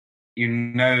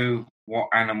know what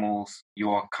animals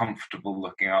you are comfortable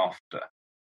looking after,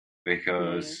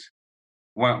 because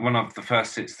one of the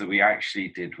first sits that we actually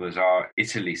did was our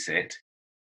Italy sit,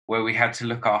 where we had to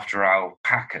look after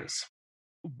alpacas.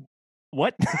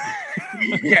 What?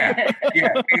 yeah. We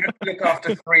had to look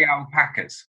after 3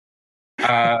 alpacas.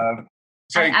 And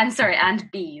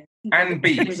bees. And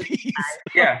bees.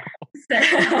 Yeah.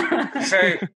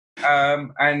 So,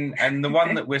 and the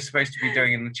one that we're supposed to be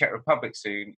doing in the Czech Republic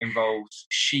soon involves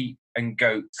sheep and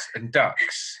goats and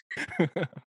ducks.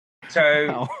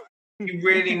 So you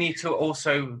really need to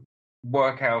also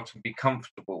work out and be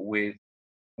comfortable with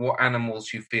what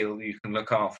animals you feel you can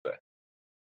look after.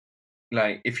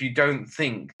 Like, if you don't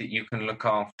think that you can look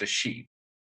after sheep,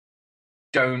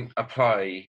 don't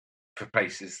apply for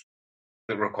places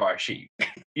that require sheep.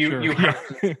 You have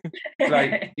to,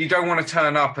 like, you don't want to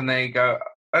turn up and they go,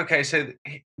 okay, so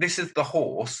this is the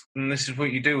horse and this is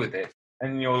what you do with it,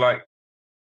 and you're like,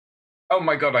 oh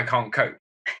my god, I can't cope.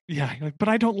 Yeah, but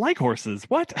I don't like horses.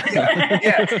 What?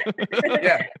 Yeah.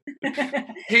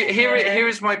 Here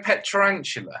is my pet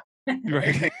tarantula.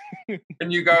 Right.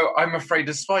 And you go, I'm afraid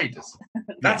of spiders.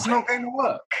 That's not going to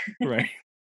work. Right.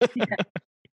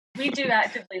 We do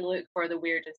actively look for the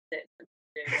weirdest sits.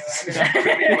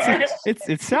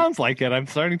 It sounds like it. I'm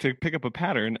starting to pick up a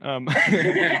pattern. But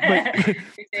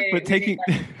taking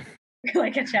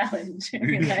like a challenge.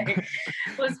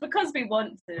 Well, it's because we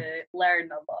want to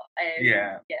learn a lot.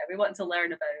 We want to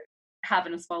learn about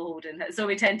having a small holding, so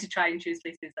we tend to try and choose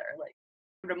places that are like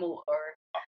remote or.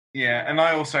 Yeah, and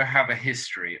I also have a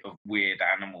history of weird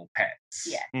animal pets.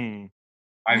 Yeah.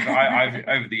 I've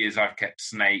over the years I've kept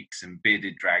snakes and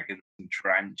bearded dragons and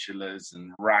tarantulas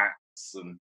and rats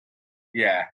and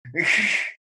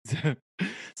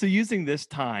So using this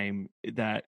time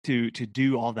that to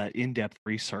do all that in-depth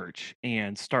research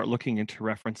and start looking into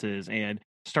references and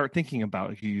start thinking about,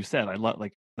 like you said, I love,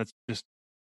 like, that's just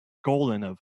golden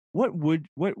of what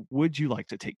would you like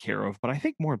to take care of, but I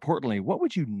think more importantly, what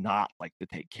would you not like to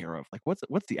take care of? Like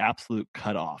what's the absolute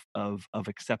cutoff of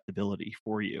acceptability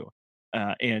for you?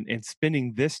 And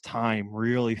spending this time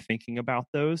really thinking about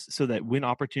those, so that when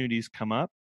opportunities come up,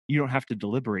 you don't have to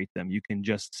deliberate them. You can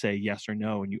just say yes or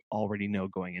no, and you already know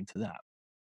going into that.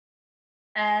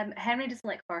 Henry doesn't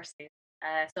like horses.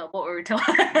 So what were we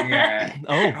talking? Yeah.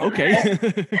 Oh, okay.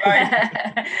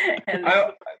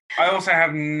 I also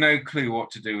have no clue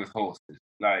what to do with horses.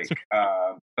 Like,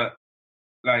 but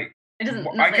like,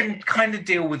 I can kind of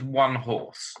deal with one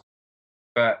horse,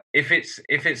 but if it's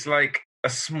like a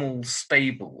small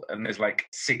stable and there's like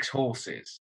 6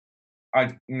 horses,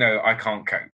 I can't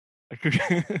cope.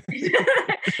 He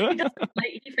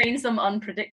finds them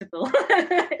unpredictable.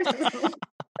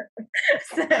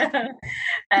 So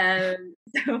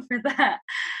for that,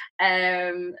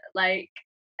 Like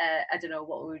I don't know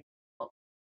what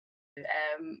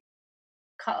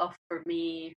cut off for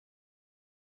me.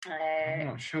 I'm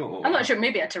not sure.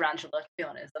 Maybe a tarantula, to be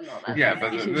honest. I'm not that. Yeah,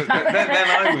 but then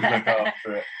I would look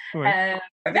after it. Right.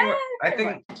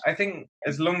 I think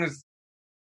as long as,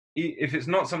 if it's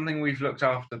not something we've looked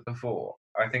after before,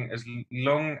 I think as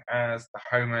long as the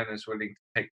homeowner is willing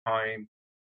to take time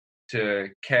to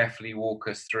carefully walk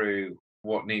us through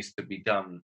what needs to be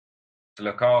done to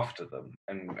look after them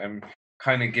and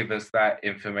kind of give us that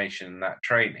information, that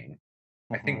training,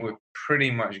 I think we're pretty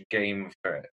much game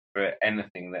for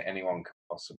anything that anyone could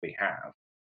possibly have.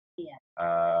 Yeah.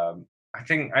 I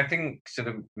think sort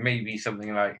of maybe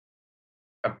something like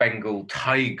a Bengal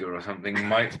tiger or something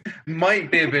might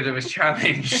be a bit of a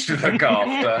challenge to look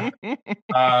after.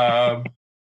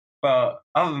 But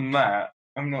other than that,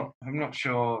 I'm not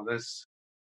sure there's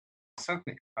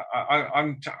something.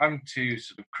 I'm too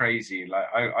sort of crazy. Like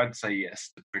I'd say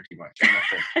yes to pretty much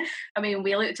anything. I mean,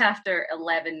 we looked after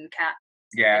 11 cats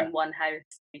in one house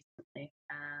recently.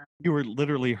 You were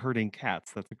literally herding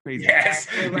cats. That's a crazy. Yes.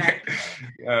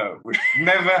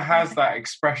 Never has that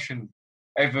expression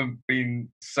ever been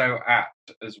so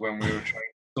apt as when we were trying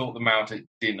to sort them out at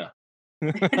dinner.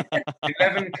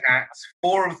 11 cats,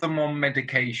 4 of them on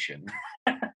medication.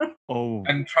 Oh.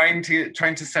 And trying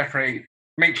to separate,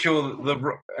 make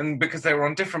sure and because they were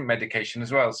on different medication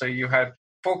as well. So you had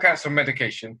 4 cats on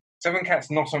medication, 7 cats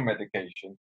not on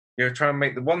medication. You're trying to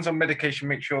make the ones on medication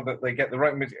make sure that they get the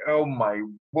right medication. Oh my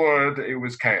word, it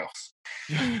was chaos.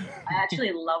 I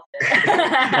actually loved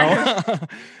it.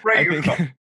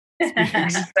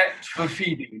 Except for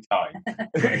feeding time.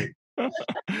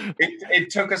 It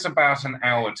took us about an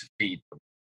hour to feed them.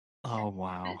 Oh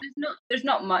wow! There's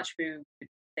not much we could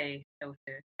say no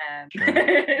to.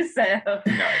 So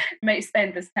might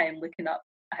spend this time looking up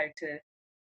how to.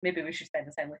 Maybe we should spend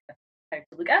this time looking up how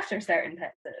to look after certain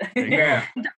pets.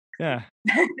 Yeah.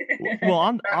 Well,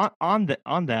 on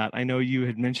that, I know you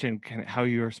had mentioned kind of how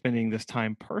you are spending this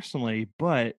time personally,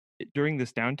 but during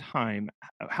this downtime,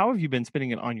 how have you been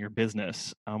spending it on your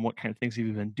business? What kind of things have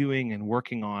you been doing and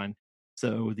working on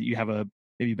so that you have a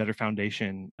maybe better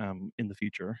foundation in the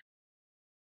future?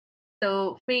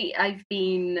 So I've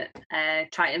been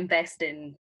trying to invest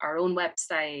in our own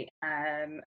website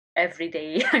every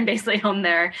day. I'm basically on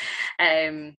there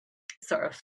sort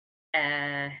of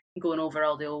going over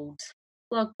all the old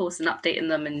blog posts and updating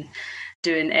them and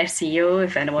doing SEO.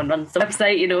 If anyone runs the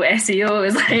website, SEO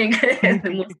is like the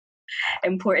most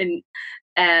important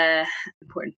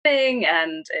thing,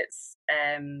 and it's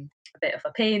a bit of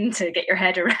a pain to get your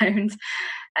head around.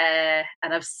 And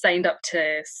I've signed up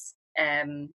to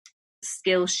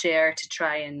Skillshare to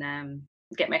try and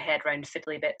get my head around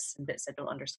fiddly bits and bits I don't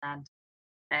understand.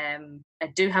 I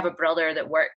do have a brother that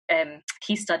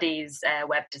he studies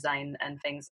web design and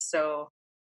things, so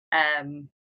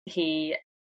he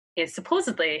is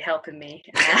supposedly helping me.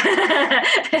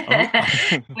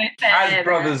 As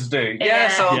brothers do.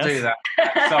 Yes, I'll do that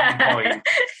at some point.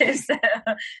 So,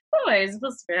 he's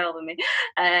supposed to be helping me.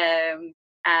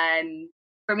 And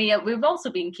for me, we've also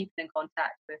been keeping in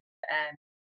contact with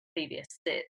previous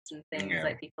sits and things,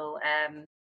 like people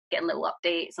getting little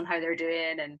updates on how they're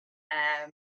doing, and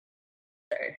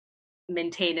sort of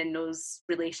maintaining those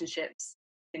relationships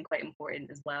has been quite important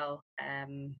as well.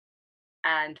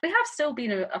 And we have still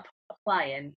been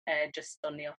applying just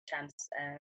on the off chance.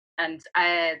 And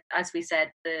as we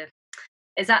said,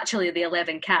 it's actually the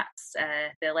 11 cats.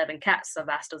 The 11 cats have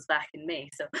asked us back in May.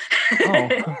 So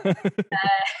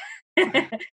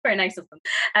very nice of them.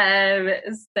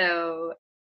 So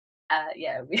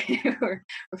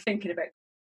we're thinking about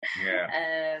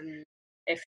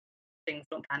if things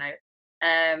don't pan out.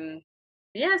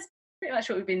 Yes, pretty much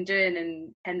what we've been doing.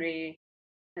 And Henry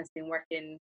has been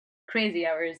working crazy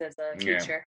hours as a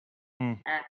teacher.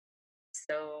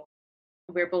 So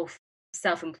we're both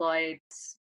self-employed,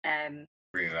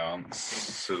 freelance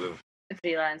sort of.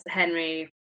 Freelance. Henry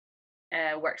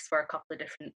works for a couple of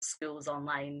different schools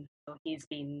online, so you've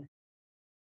been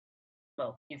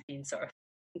sort of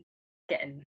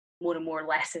getting more and more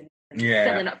lessons and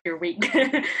filling up your week.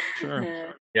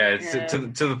 Sure. It's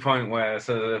to the point where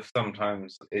sort of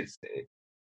sometimes it's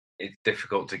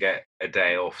difficult to get a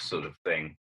day off, sort of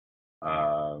thing.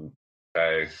 So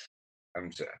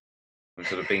I'm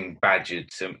sort of being badgered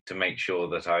to make sure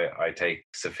that I take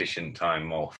sufficient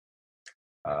time off,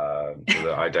 so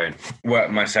that I don't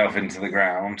work myself into the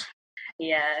ground.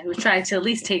 Yeah, we try to at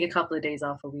least take a couple of days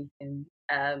off a week and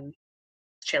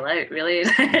chill out, really.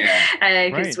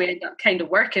 Because we end up kind of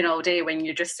working all day. When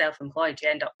you're just self-employed, you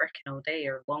end up working all day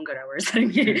or longer hours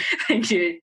than you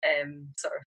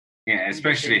sort of Yeah,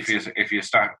 especially if you're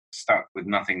stuck with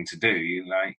nothing to do.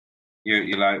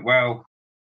 You're like, well,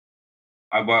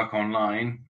 I work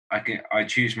online. I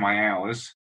choose my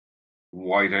hours.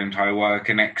 Why don't I work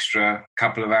an extra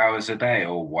couple of hours a day,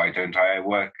 or why don't I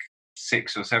work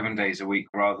 6 or 7 days a week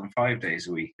rather than 5 days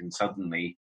a week? And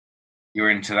suddenly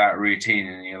you're into that routine,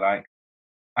 and you're like,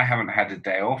 I haven't had a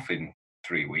day off in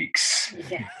 3 weeks.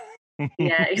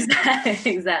 Yeah,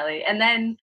 exactly. And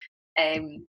then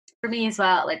for me as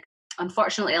well, like,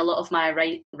 unfortunately, a lot of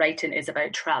my writing is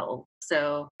about travel.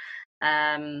 So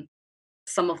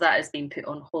some of that has been put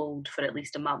on hold for at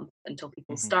least a month until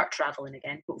people start traveling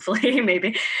again, hopefully,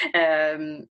 maybe.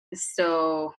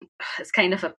 So it's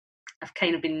I've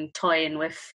kind of been toying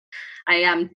with, I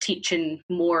am teaching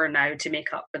more now to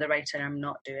make up for the writing I'm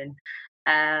not doing.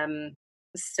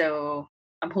 So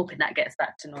I'm hoping that gets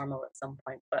back to normal at some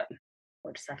point, but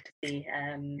we'll just have to see.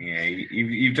 Yeah,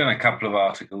 you've done a couple of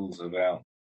articles about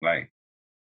like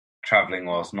traveling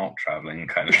whilst not traveling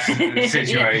kind of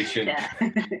situation.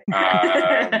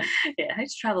 Yeah. Yeah, how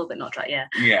to travel but not travel.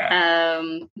 Yeah.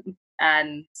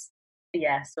 And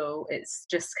yeah, so it's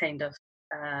just kind of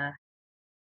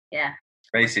yeah.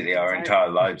 Basically, our entire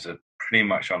lives are pretty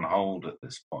much on hold at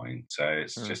this point, so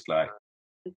it's just like.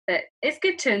 But it's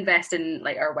good to invest in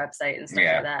like our website and stuff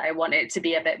like that. I want it to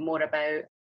be a bit more about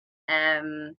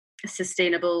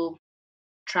sustainable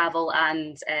travel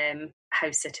and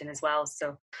house sitting as well.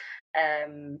 So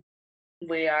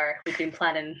we've been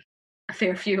planning a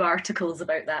fair few articles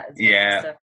about that as well.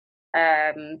 Yeah.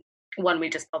 So one we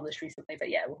just published recently, but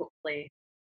yeah, we'll hopefully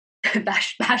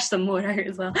bash some more out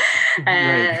as well.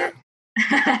 Right.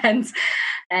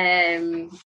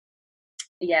 And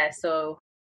yeah, so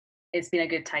it's been a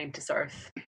good time to sort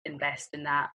of invest in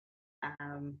that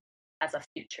as a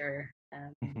future.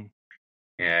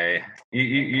 Yeah,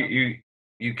 you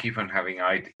keep on having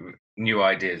new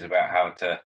ideas about how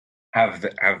to have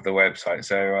the website.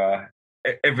 So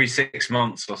every 6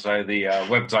 months or so, the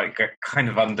website kind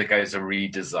of undergoes a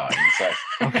redesign. So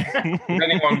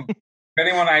if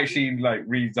anyone actually like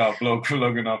reads our blog for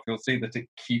long enough, you'll see that it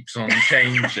keeps on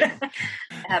changing.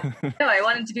 No, I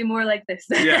want it to be more like this.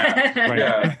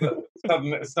 Yeah.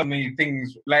 Suddenly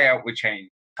things, layout will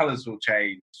change, colours will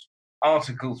change,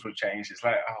 articles will change. It's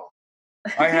like, oh,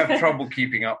 I have trouble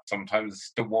keeping up sometimes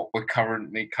as to what we're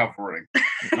currently covering.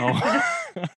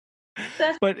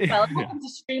 But well, I'm hoping to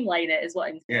streamline it is what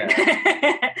I'm saying.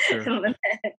 Yeah. Sure.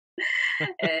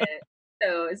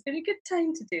 So it's been a good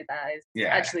time to do that. It's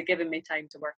actually given me time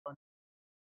to work on.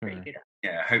 Pretty good.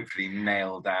 Yeah, hopefully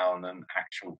nail down an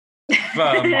actual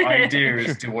firm idea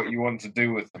as to what you want to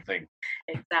do with the thing.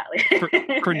 Exactly.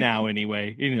 For now,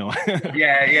 anyway, you know.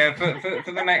 Yeah. For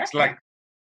the next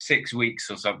 6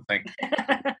 weeks or something.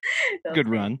 Good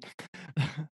run.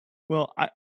 Well,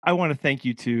 I want to thank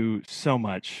you two so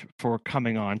much for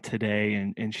coming on today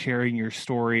and sharing your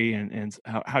story and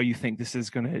how you think this is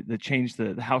going to change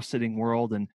the house sitting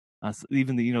world, and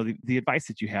even the advice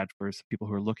that you had for people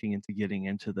who are looking into getting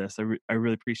into this. I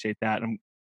really appreciate that.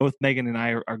 Both Megan and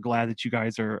I are glad that you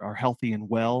guys are healthy and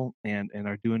well and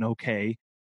are doing okay.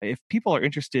 If people are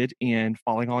interested in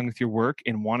following along with your work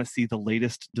and want to see the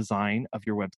latest design of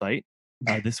your website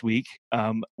this week,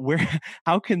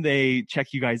 how can they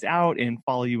check you guys out and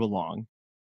follow you along?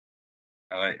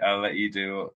 I'll let you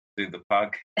do the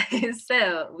plug.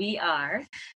 So we are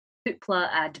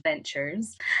Hoopla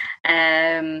Adventures.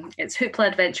 It's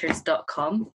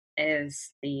hooplaadventures.com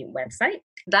is the website.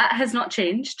 That has not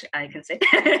changed, I can say,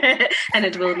 and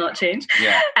it will not change.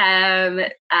 Yeah.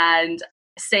 And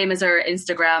same as our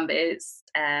Instagram, it's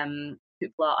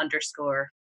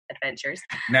Hoopla_adventures.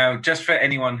 Now, just for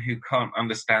anyone who can't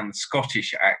understand the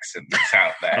Scottish accent that's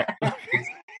out there, it's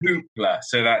Hoopla.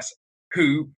 So that's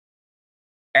Hoop,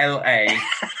 LA,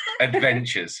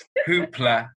 Adventures.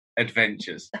 Hoopla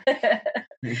Adventures.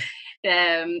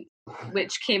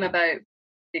 Which came about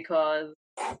because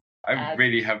I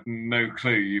really have no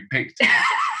clue. You picked it.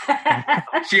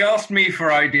 She asked me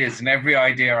for ideas, and every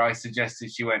idea I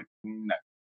suggested, she went, no.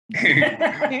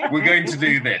 We're going to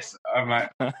do this. I'm like,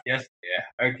 yes, yeah,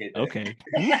 okay. Okay.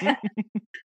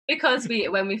 Because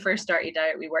when we first started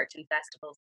out, we worked in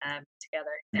festivals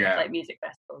together, like music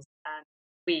festivals, and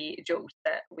we joked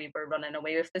that we were running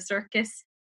away with the circus.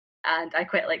 And I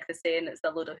quite like the saying, it's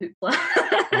a load of hoopla.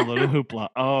 A load of hoopla.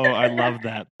 Oh, I love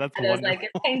that. That's and wonderful. I was like,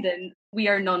 it's kind of, we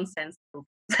are nonsensical.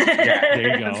 Yeah,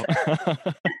 there you go.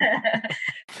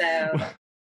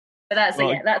 But that's that's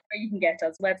where you can get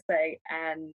us, website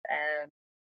and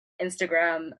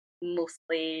Instagram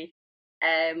mostly.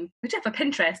 We do have a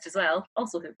Pinterest as well,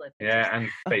 also Hoopla. Yeah, and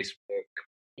Facebook.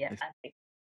 Yeah, I think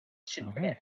shouldn't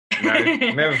forget. No,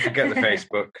 never forget the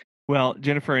Facebook. Well,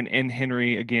 Jennifer and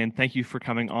Henry, again, thank you for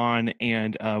coming on.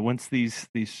 And once these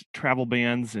travel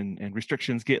bans and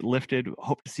restrictions get lifted,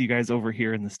 hope to see you guys over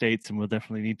here in the States, and we'll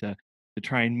definitely need to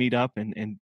try and meet up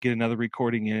and get another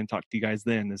recording in and talk to you guys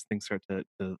then as things start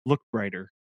to look brighter.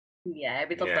 Yeah,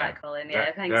 we'd love that, Colin.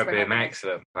 Yeah, thanks that'd for be an having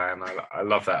excellent plan. I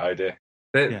love that idea.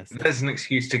 There's an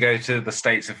excuse to go to the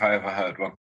States if I ever heard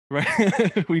one.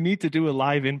 Right. We need to do a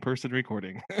live in-person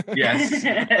recording. Yes.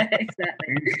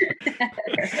 Exactly.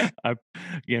 I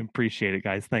again appreciate it,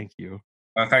 guys. Thank you.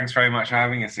 Well, thanks very much for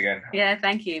having us again. Yeah,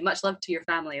 thank you. Much love to your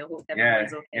family. I hope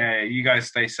everyone's okay. Yeah, you guys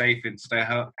stay safe and stay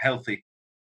healthy.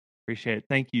 Appreciate it.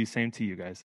 Thank you. Same to you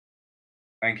guys.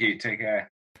 Thank you. Take care.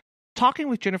 Talking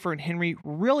with Jennifer and Henry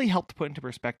really helped put into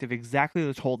perspective exactly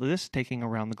the toll that this is taking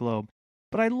around the globe.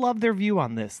 But I love their view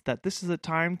on this, that this is a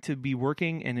time to be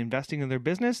working and investing in their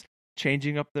business,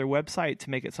 changing up their website to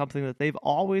make it something that they've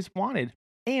always wanted,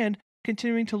 and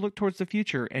continuing to look towards the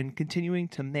future and continuing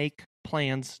to make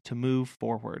plans to move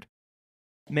forward.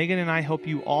 Megan and I hope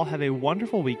you all have a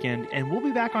wonderful weekend, and we'll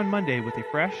be back on Monday with a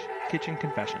fresh Kitchen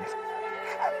Confessions.